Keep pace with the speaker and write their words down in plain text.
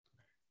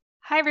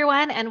Hi,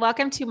 everyone, and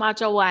welcome to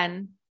Module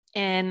 1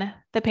 in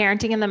the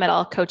Parenting in the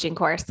Middle coaching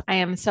course. I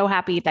am so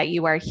happy that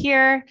you are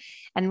here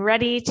and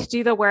ready to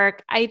do the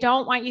work. I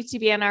don't want you to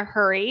be in a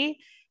hurry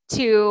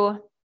to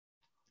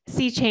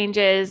see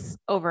changes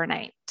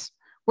overnight.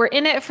 We're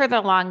in it for the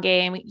long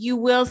game. You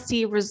will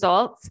see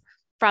results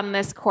from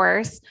this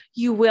course.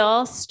 You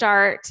will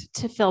start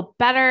to feel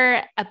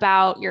better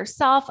about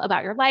yourself,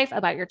 about your life,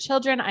 about your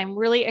children. I'm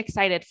really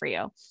excited for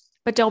you,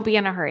 but don't be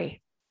in a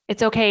hurry.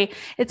 It's okay.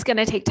 It's going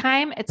to take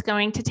time. It's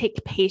going to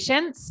take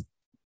patience.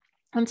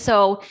 And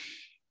so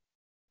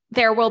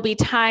there will be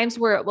times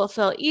where it will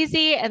feel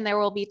easy and there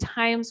will be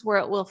times where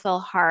it will feel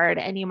hard.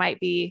 And you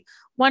might be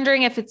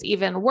wondering if it's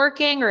even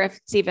working or if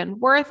it's even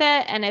worth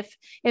it. And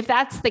if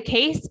that's the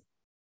case,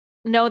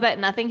 know that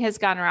nothing has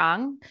gone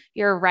wrong.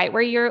 You're right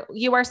where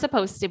you are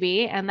supposed to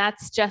be. And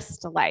that's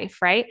just life,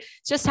 right?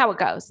 It's just how it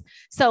goes.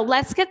 So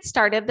let's get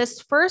started.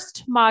 This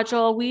first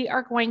module, we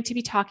are going to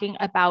be talking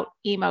about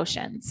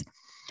emotions.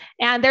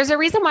 And there's a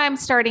reason why I'm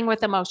starting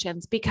with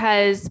emotions,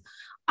 because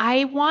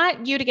I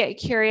want you to get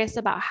curious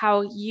about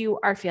how you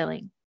are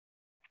feeling.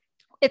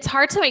 It's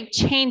hard to make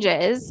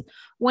changes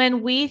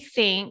when we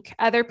think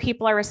other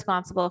people are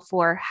responsible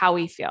for how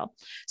we feel.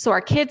 So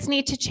our kids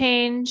need to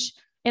change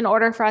in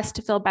order for us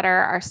to feel better.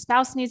 Our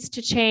spouse needs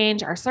to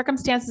change. Our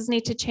circumstances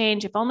need to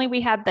change. If only we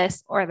had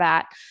this or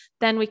that,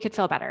 then we could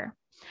feel better.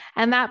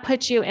 And that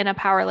puts you in a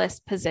powerless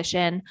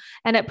position.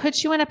 And it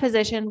puts you in a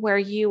position where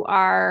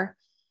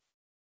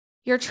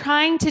you're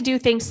trying to do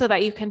things so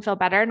that you can feel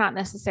better, not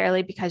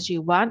necessarily because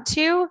you want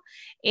to.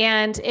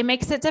 And it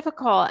makes it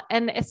difficult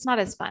and it's not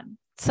as fun.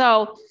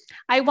 So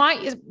I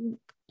want you,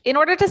 in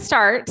order to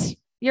start,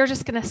 you're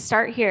just going to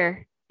start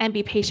here and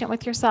be patient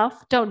with yourself.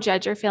 Don't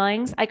judge your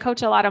feelings. I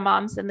coach a lot of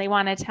moms and they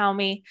want to tell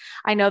me,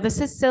 I know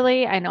this is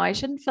silly. I know I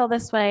shouldn't feel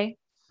this way.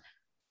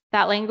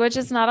 That language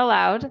is not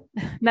allowed.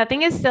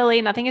 Nothing is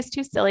silly. Nothing is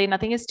too silly.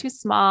 Nothing is too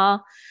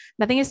small.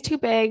 Nothing is too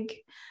big.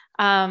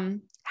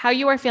 How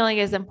you are feeling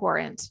is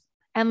important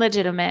and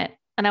legitimate.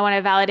 And I want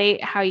to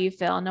validate how you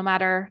feel no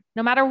matter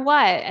what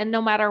and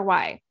no matter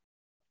why.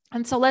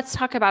 And so let's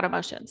talk about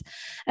emotions.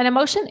 An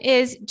emotion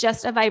is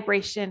just a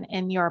vibration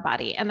in your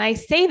body. And I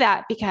say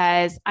that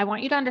because I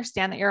want you to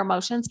understand that your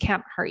emotions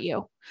can't hurt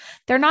you.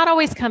 They're not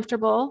always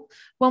comfortable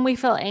when we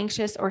feel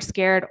anxious or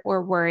scared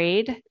or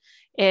worried.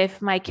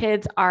 If my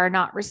kids are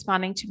not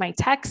responding to my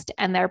text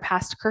and they're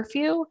past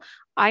curfew,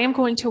 I am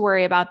going to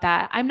worry about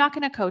that. I'm not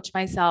going to coach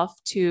myself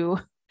to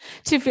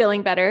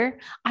feeling better.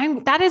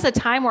 That is a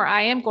time where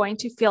I am going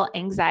to feel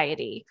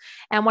anxiety.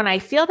 And when I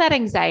feel that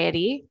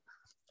anxiety,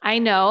 I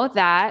know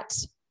that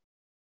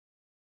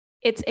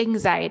it's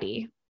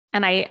anxiety.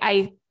 And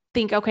I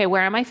think, okay,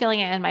 where am I feeling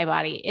it in my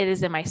body? It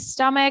is in my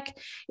stomach.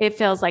 It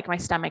feels like my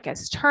stomach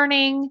is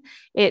turning.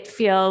 It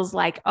feels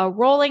like a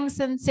rolling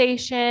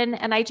sensation.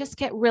 And I just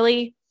get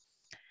really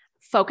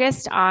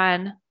focused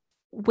on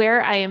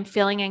where I am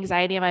feeling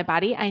anxiety in my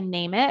body. I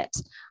name it.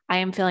 I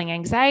am feeling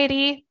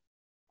anxiety.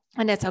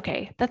 And it's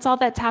okay. That's all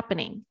that's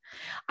happening.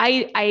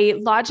 I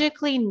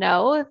logically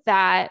know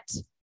that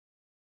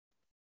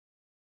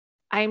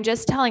I'm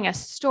just telling a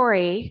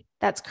story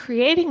that's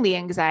creating the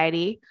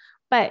anxiety,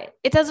 but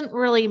it doesn't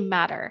really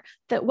matter.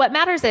 That what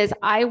matters is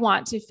I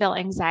want to feel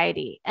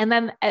anxiety. And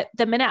then at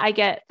the minute I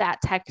get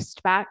that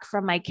text back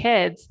from my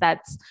kids,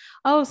 that's,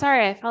 oh,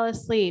 sorry, I fell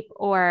asleep,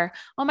 or,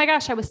 oh my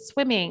gosh, I was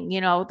swimming.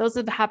 Those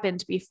have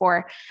happened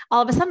before.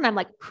 All of a sudden I'm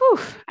like, whew,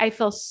 I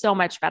feel so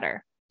much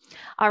better.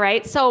 All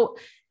right. So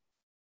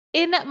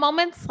in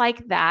moments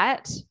like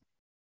that,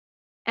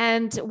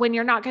 and when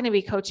you're not going to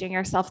be coaching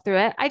yourself through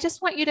it, I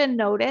just want you to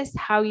notice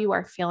how you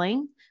are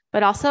feeling,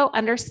 but also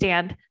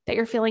understand that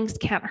your feelings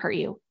can't hurt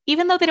you.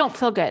 Even though they don't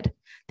feel good,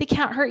 they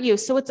can't hurt you.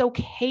 So it's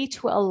okay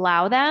to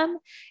allow them.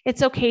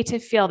 It's okay to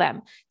feel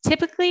them.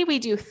 Typically, we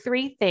do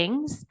three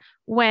things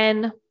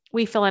when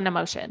we feel an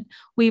emotion.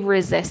 We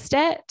resist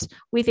it.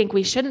 We think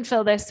we shouldn't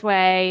feel this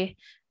way.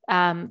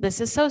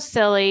 This is so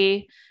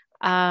silly.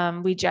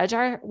 We judge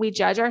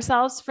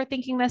ourselves for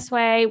thinking this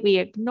way. We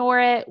ignore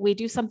it. We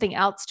do something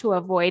else to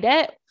avoid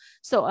it.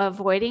 So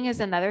avoiding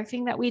is another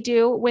thing that we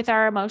do with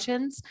our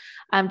emotions.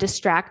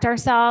 Distract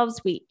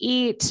ourselves. We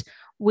eat.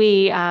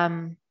 We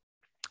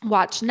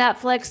watch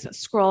Netflix,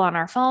 scroll on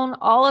our phone.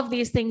 All of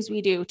these things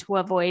we do to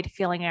avoid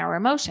feeling our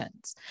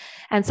emotions.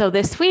 And so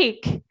this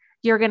week,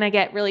 you're going to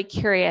get really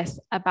curious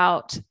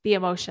about the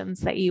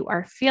emotions that you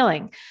are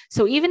feeling.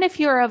 So even if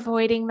you're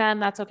avoiding them,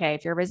 that's okay.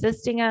 If you're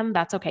resisting them,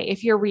 that's okay.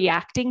 If you're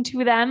reacting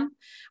to them,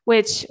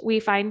 which we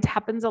find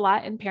happens a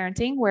lot in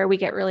parenting, where we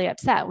get really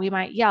upset, we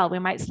might yell, we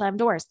might slam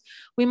doors,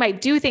 we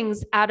might do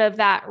things out of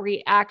that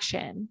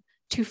reaction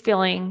to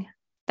feeling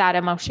that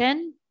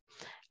emotion.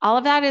 All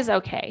of that is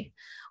okay.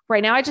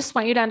 Right now, I just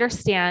want you to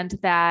understand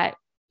that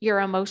your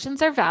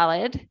emotions are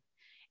valid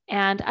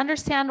and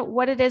understand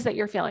what it is that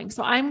you're feeling.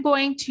 So I'm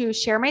going to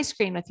share my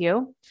screen with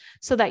you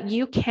so that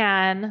you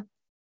can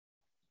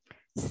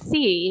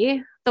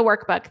see the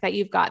workbook that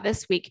you've got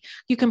this week.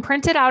 You can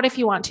print it out if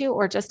you want to,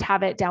 or just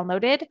have it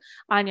downloaded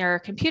on your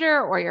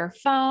computer or your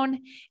phone.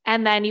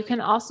 And then you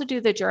can also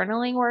do the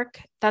journaling work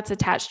that's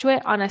attached to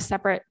it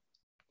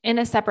in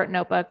a separate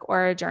notebook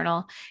or a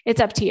journal. It's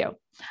up to you.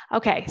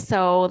 Okay,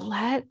 so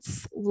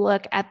let's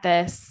look at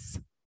this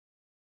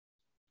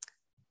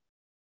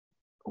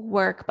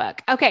workbook.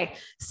 Okay,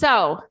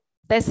 so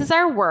this is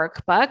our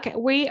workbook.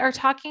 We are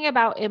talking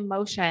about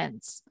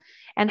emotions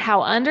and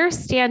how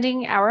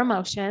understanding our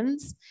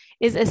emotions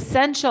is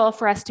essential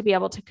for us to be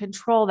able to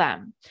control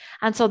them.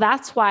 And so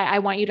that's why I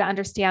want you to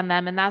understand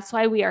them. And that's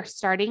why we are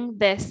starting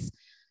this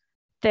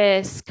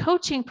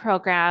coaching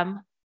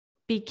program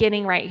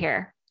beginning right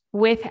here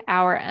with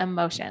our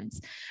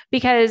emotions,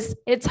 because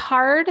it's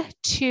hard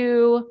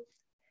to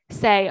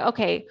say,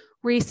 okay,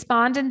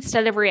 respond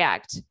instead of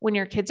react when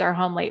your kids are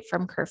home late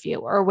from curfew,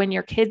 or when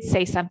your kids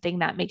say something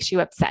that makes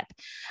you upset.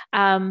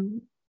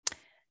 And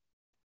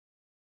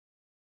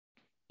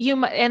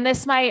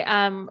this might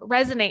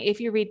resonate if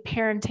you read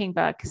parenting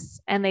books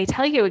and they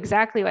tell you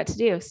exactly what to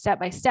do step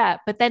by step,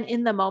 but then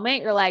in the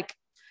moment you're like,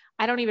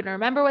 I don't even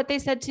remember what they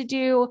said to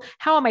do.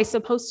 How am I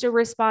supposed to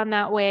respond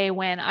that way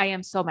when I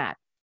am so mad?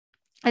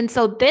 And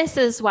so this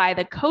is why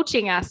the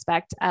coaching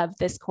aspect of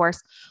this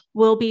course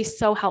will be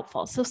so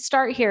helpful. So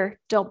start here.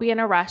 Don't be in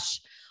a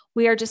rush.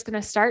 We are just going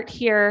to start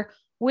here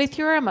with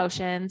your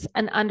emotions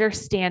and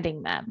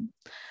understanding them.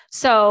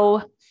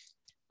 So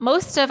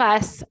most of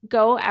us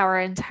go our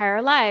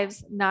entire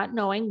lives not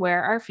knowing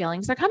where our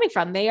feelings are coming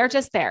from. They are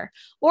just there.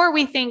 Or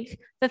we think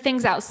the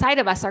things outside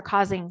of us are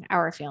causing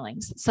our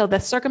feelings. So the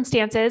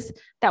circumstances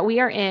that we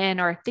are in,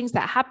 or things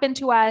that happen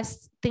to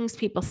us, things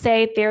people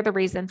say, they're the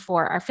reason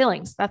for our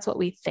feelings. That's what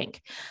we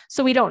think.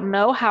 So we don't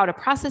know how to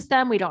process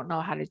them. We don't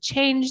know how to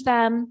change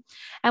them.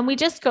 And we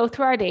just go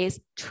through our days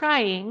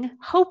trying,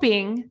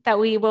 hoping that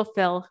we will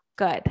feel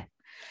good.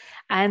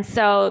 And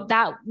so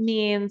that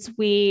means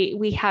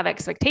we have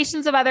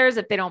expectations of others.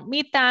 If they don't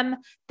meet them,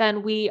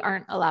 then we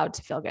aren't allowed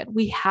to feel good.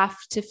 We have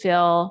to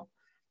feel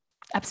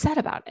upset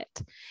about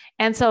it.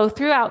 And so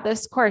throughout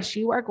this course,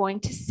 you are going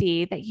to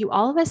see that you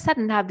all of a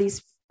sudden have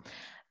the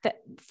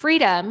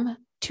freedom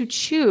to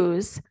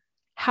choose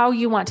how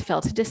you want to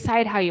feel, to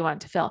decide how you want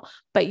to feel.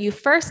 But you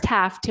first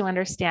have to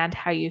understand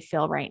how you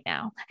feel right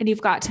now, and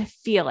you've got to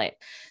feel it.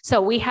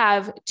 So we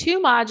have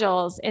 2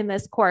 modules in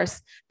this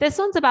course. This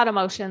one's about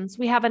emotions.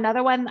 We have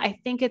another one,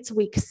 I think it's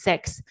week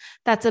 6,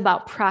 that's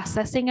about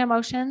processing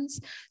emotions.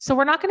 So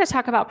we're not going to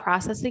talk about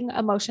processing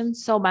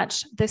emotions so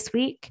much this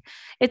week.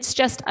 It's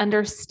just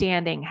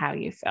understanding how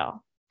you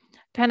feel,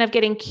 kind of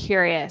getting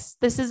curious.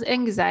 This is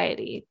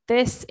anxiety.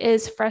 This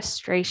is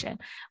frustration.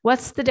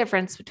 What's the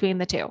difference between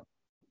the two?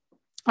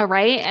 All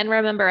right. And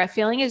remember, a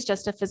feeling is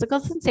just a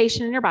physical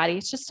sensation in your body.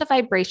 It's just a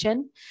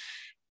vibration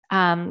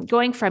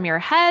going from your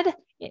head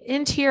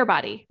into your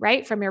body,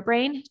 right? From your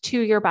brain to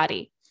your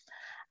body.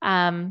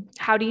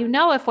 How do you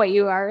know if what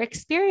you are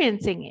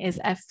experiencing is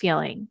a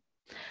feeling?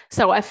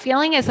 So a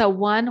feeling is a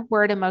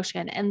one-word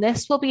emotion, and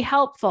this will be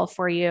helpful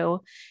for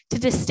you to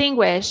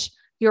distinguish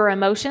your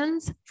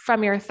emotions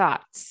from your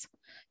thoughts.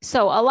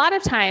 So a lot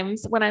of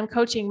times when I'm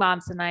coaching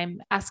moms and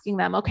I'm asking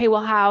them, okay,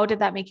 well, how did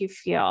that make you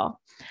feel?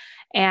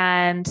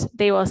 And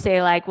they will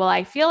say like, well,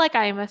 I feel like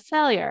I am a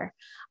failure.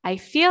 I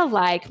feel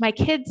like my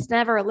kids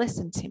never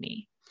listen to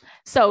me.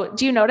 So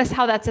do you notice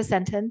how that's a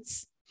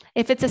sentence?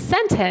 If it's a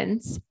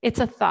sentence, it's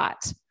a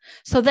thought.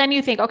 So then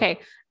you think, okay,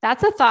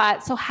 that's a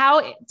thought. So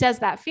how does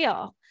that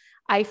feel?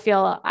 I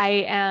feel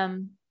like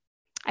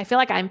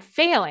I'm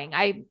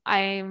failing.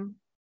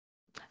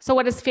 So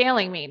what does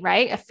failing mean,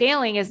 right? A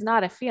failing is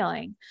not a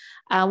feeling.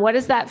 What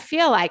does that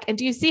feel like? And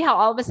do you see how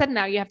all of a sudden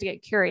now you have to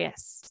get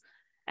curious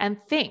and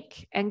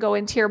think and go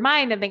into your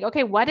mind and think,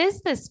 okay, what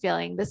is this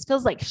feeling? This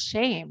feels like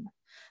shame.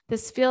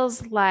 This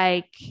feels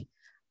like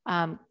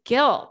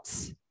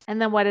guilt.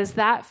 And then what does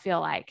that feel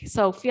like?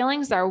 So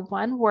feelings are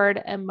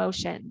one-word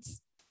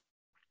emotions.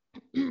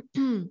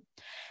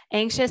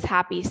 Anxious,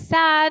 happy,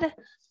 sad.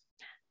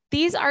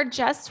 These are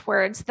just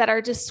words that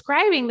are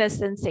describing the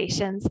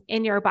sensations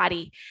in your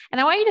body. And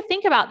I want you to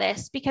think about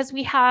this because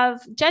we have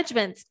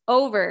judgments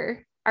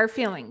over our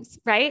feelings,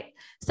 right?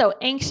 So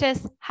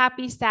anxious,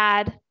 happy,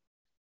 sad.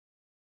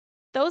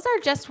 Those are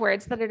just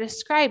words that are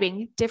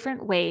describing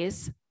different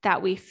ways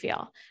that we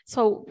feel.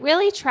 So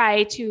really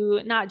try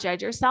to not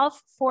judge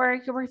yourself for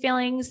your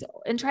feelings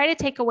and try to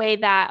take away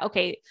that,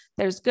 okay,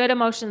 there's good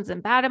emotions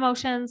and bad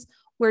emotions.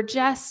 We're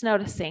just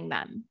noticing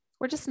them.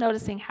 We're just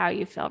noticing how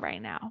you feel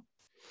right now.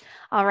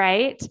 All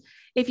right.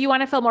 If you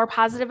want to feel more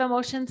positive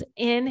emotions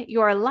in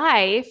your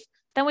life,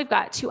 then we've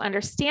got to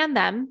understand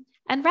them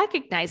and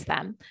recognize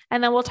them.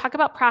 And then we'll talk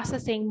about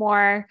processing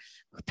more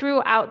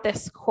throughout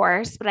this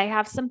course, but I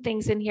have some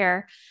things in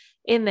here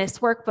in this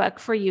workbook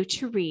for you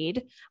to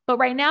read. But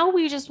right now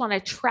we just want to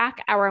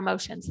track our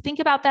emotions, think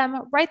about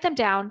them, write them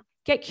down,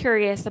 get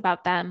curious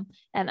about them,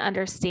 and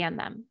understand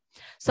them.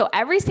 So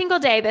every single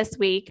day this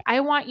week, I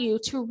want you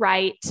to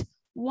write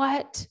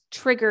what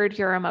triggered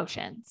your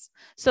emotions.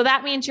 So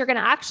that means you're going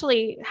to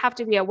actually have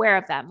to be aware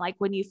of them. Like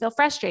when you feel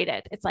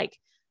frustrated, it's like,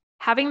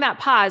 having that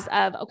pause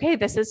of, okay,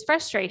 this is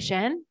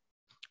frustration.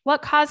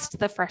 What caused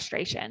the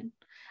frustration?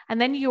 And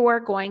then you're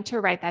going to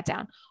write that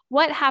down.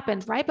 What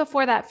happened right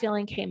before that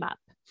feeling came up?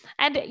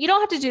 And you don't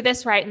have to do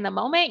this right in the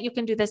moment. You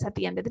can do this at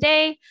the end of the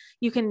day.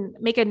 You can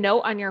make a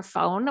note on your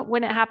phone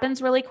when it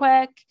happens really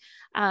quick,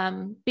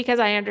 because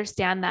I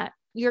understand that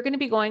you're going to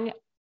be going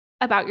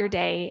about your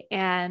day,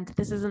 and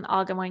this isn't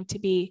all going to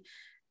be,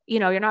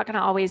 you're not going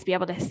to always be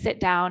able to sit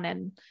down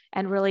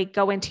and really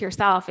go into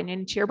yourself and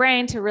into your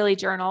brain to really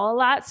journal a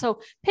lot.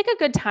 So pick a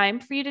good time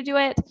for you to do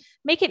it.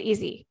 Make it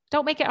easy.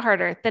 Don't make it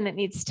harder than it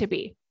needs to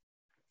be.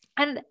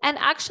 And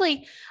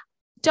actually,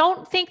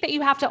 don't think that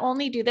you have to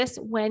only do this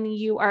when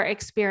you are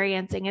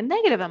experiencing a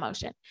negative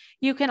emotion.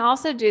 You can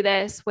also do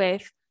this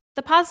with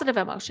the positive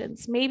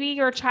emotions. Maybe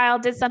your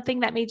child did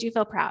something that made you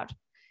feel proud.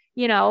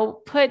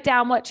 Put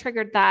down what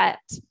triggered that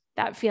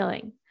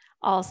feeling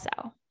also.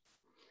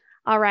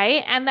 All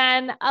right. And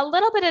then a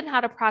little bit in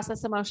how to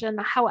process emotion.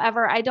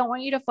 However, I don't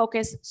want you to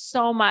focus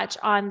so much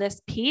on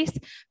this piece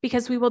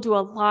because we will do a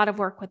lot of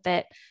work with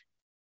it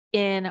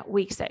in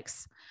week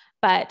 6.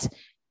 But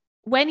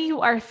when you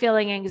are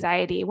feeling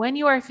anxiety, when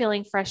you are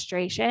feeling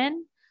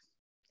frustration,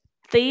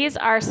 these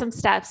are some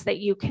steps that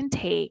you can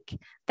take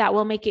that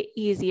will make it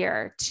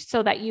easier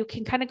so that you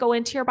can kind of go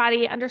into your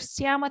body,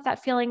 understand what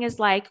that feeling is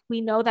like. We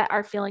know that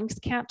our feelings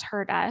can't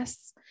hurt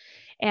us.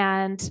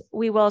 And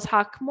we will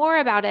talk more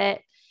about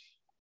it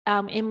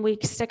in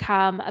weeks to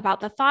come about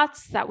the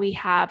thoughts that we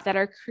have that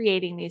are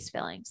creating these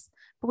feelings.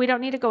 But we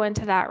don't need to go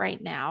into that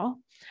right now.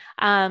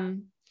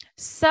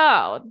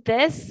 So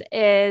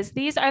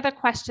these are the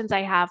questions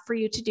I have for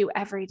you to do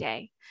every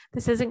day.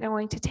 This isn't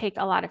going to take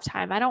a lot of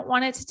time. I don't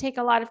want it to take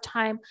a lot of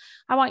time.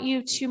 I want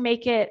you to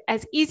make it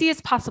as easy as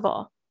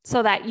possible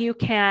so that you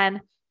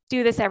can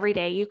do this every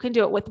day. You can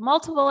do it with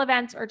multiple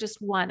events or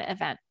just one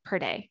event per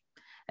day,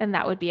 and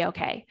that would be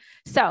okay.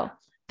 So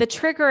the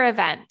trigger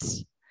event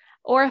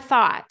or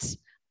thought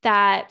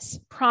that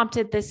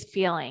prompted this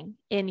feeling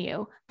in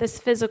you, this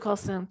physical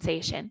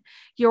sensation,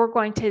 you're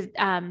going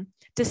to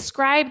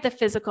describe the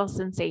physical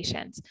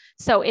sensations.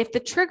 So if the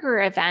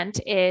trigger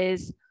event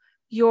is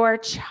your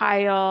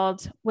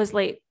child was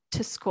late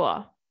to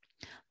school,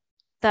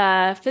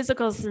 the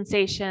physical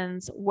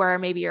sensations were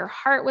maybe your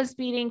heart was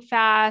beating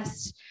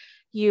fast,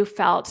 you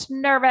felt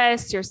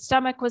nervous, your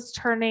stomach was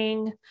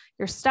turning,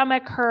 your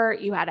stomach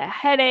hurt, you had a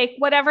headache,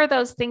 whatever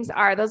those things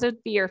are, those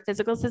would be your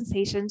physical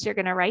sensations. You're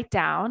going to write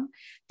down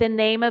the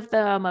name of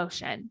the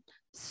emotion: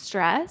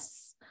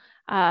 stress,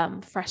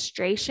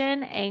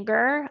 frustration,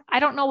 anger. I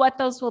don't know what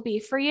those will be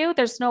for you.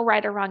 There's no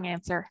right or wrong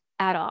answer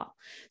at all.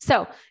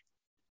 So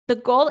the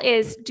goal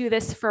is do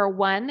this for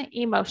one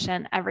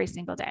emotion every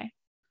single day.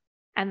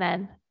 And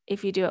then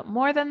if you do it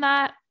more than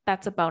that,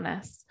 that's a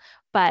bonus.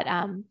 But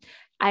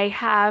I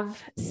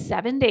have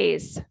 7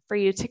 days for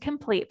you to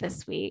complete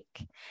this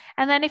week.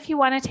 And then if you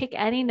want to take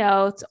any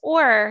notes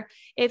or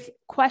if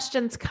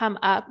questions come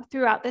up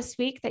throughout this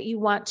week that you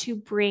want to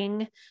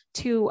bring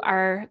to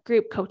our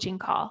group coaching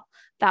call,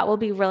 that will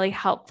be really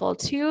helpful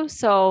too.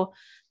 So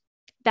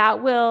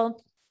that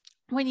will,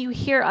 when you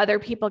hear other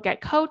people get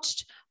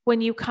coached,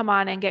 when you come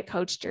on and get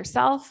coached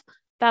yourself,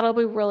 that'll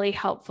be really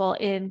helpful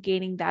in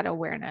gaining that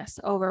awareness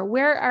over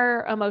where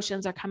our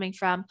emotions are coming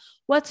from,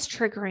 what's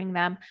triggering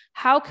them,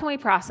 how can we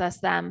process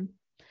them,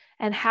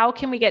 and how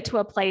can we get to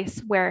a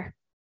place where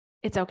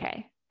it's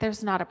okay.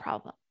 There's not a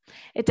problem.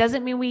 It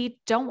doesn't mean we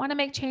don't want to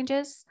make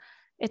changes.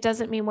 It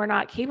doesn't mean we're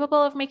not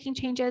capable of making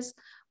changes.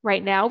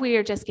 Right now, we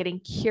are just getting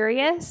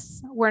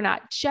curious. We're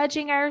not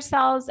judging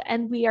ourselves,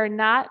 and we are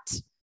not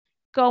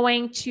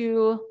going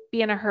to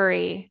be in a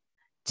hurry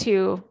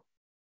to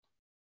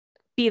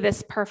be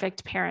this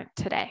perfect parent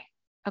today.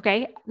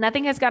 Okay.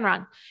 Nothing has gone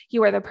wrong.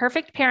 You are the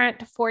perfect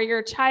parent for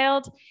your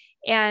child,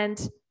 and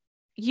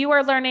you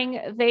are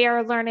learning, they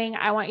are learning.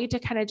 I want you to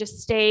kind of just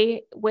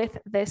stay with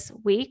this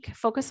week,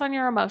 focus on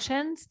your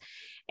emotions.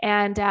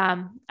 And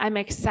I'm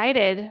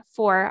excited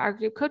for our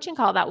group coaching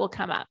call that will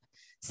come up.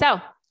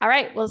 So, all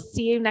right, we'll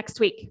see you next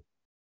week.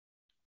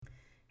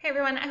 Hey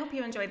everyone, I hope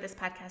you enjoyed this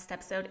podcast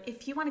episode.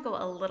 If you want to go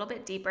a little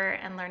bit deeper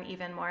and learn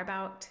even more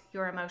about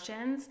your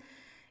emotions,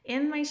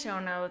 in my show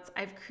notes,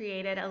 I've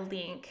created a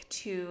link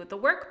to the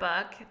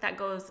workbook that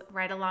goes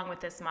right along with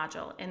this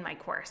module in my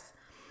course.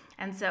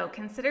 And so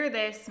consider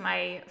this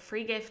my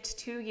free gift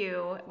to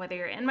you, whether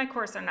you're in my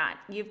course or not.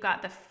 You've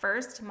got the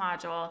first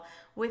module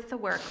with the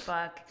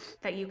workbook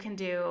that you can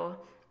do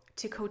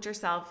to coach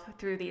yourself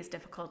through these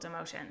difficult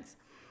emotions.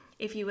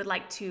 If you would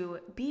like to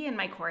be in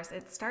my course,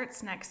 it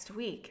starts next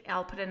week.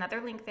 I'll put another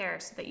link there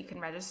so that you can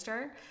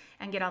register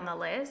and get on the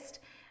list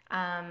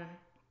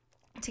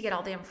to get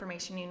all the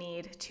information you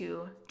need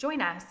to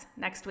join us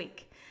next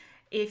week.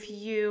 If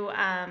you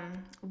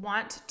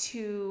want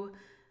to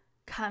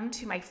come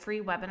to my free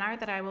webinar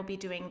that I will be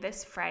doing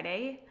this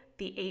Friday,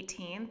 the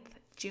 18th,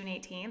 June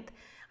 18th,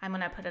 I'm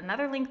going to put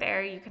another link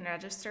there. You can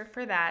register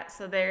for that.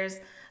 So there's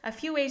a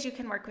few ways you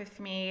can work with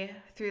me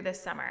through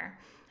this summer.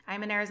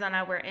 I'm in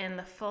Arizona. We're in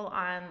the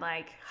full-on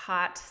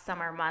hot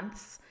summer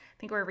months. I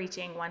think we're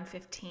reaching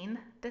 115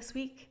 this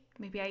week,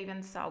 Maybe I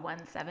even saw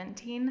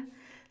 117.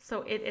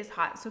 So it is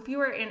hot. So if you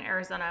were in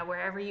Arizona,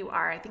 wherever you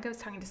are, I think I was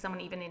talking to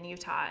someone even in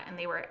Utah, and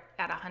they were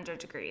at 100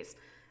 degrees.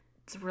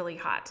 It's really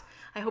hot.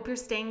 I hope you're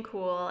staying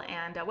cool.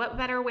 And what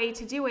better way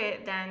to do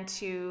it than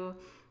to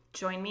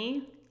join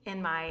me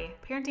in my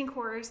parenting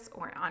course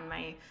or on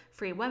my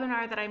free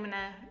webinar that I'm going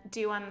to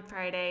do on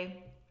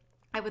Friday.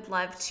 I would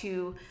love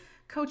to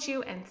coach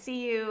you and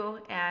see you.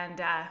 And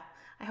I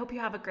hope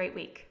you have a great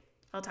week.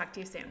 I'll talk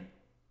to you soon.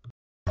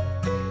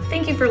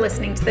 Thank you for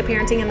listening to the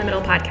Parenting in the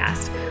Middle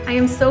podcast. I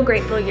am so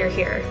grateful you're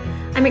here.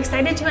 I'm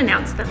excited to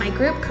announce that my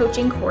group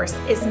coaching course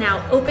is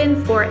now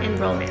open for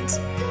enrollment.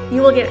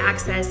 You will get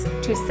access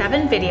to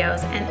 7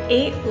 videos and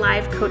 8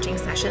 live coaching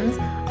sessions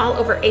all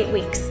over 8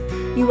 weeks.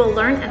 You will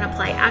learn and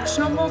apply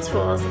actionable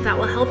tools that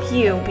will help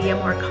you be a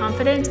more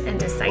confident and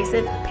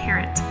decisive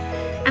parent.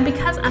 And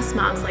because us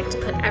moms like to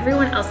put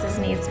everyone else's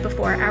needs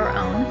before our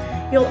own,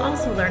 you'll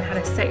also learn how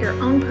to set your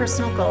own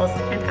personal goals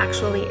and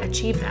actually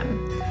achieve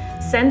them.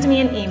 Send me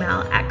an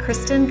email at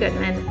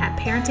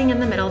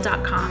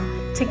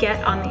KristenGoodman@parentinginthemiddle.com to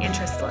get on the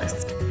interest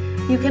list.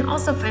 You can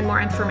also find more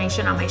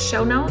information on my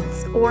show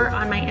notes or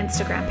on my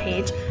Instagram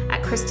page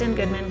at Kristen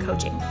Goodman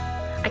Coaching.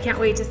 I can't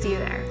wait to see you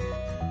there.